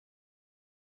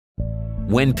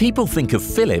When people think of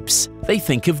Philips, they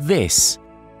think of this.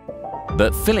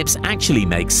 But Philips actually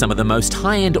makes some of the most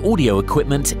high-end audio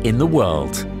equipment in the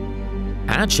world.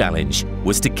 Our challenge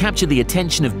was to capture the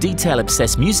attention of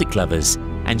detail-obsessed music lovers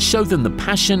and show them the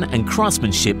passion and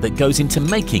craftsmanship that goes into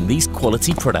making these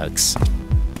quality products.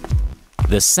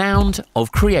 The sound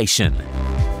of creation.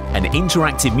 An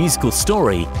interactive musical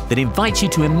story that invites you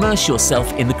to immerse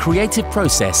yourself in the creative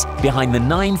process behind the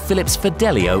 9 Philips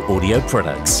Fidelio audio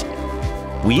products.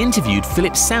 We interviewed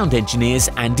Philips sound engineers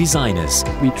and designers.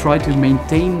 We try to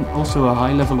maintain also a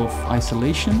high level of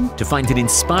isolation to find an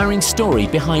inspiring story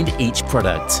behind each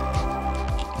product.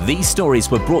 These stories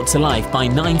were brought to life by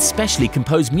 9 specially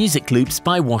composed music loops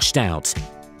by Washed Out,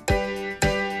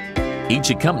 each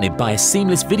accompanied by a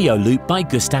seamless video loop by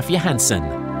Gustav Johansson.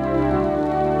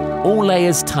 All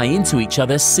layers tie into each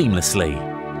other seamlessly.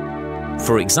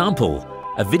 For example,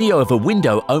 a video of a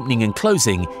window opening and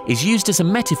closing is used as a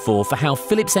metaphor for how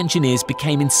Philips engineers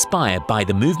became inspired by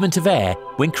the movement of air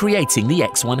when creating the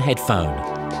X1 headphone.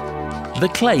 The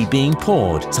clay being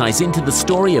poured ties into the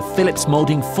story of Philips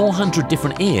molding 400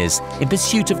 different ears in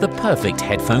pursuit of the perfect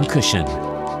headphone cushion.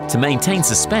 To maintain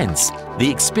suspense, the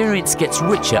experience gets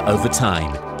richer over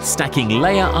time, stacking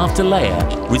layer after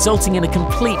layer, resulting in a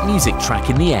complete music track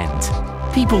in the end.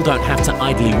 People don't have to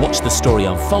idly watch the story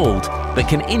unfold, but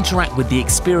can interact with the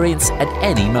experience at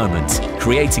any moment,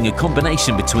 creating a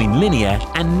combination between linear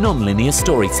and non-linear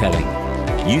storytelling.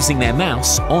 Using their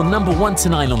mouse or number 1 to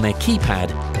 9 on their keypad,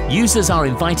 users are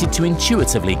invited to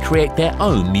intuitively create their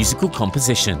own musical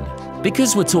composition.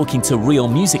 Because we're talking to real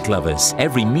music lovers,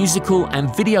 every musical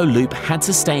and video loop had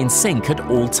to stay in sync at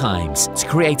all times to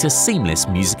create a seamless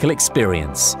musical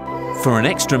experience. For an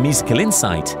extra musical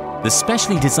insight, the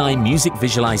specially designed music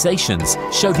visualizations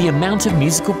show the amount of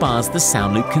musical bars the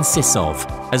sound loop consists of,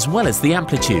 as well as the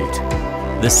amplitude.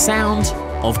 The sound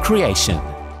of creation.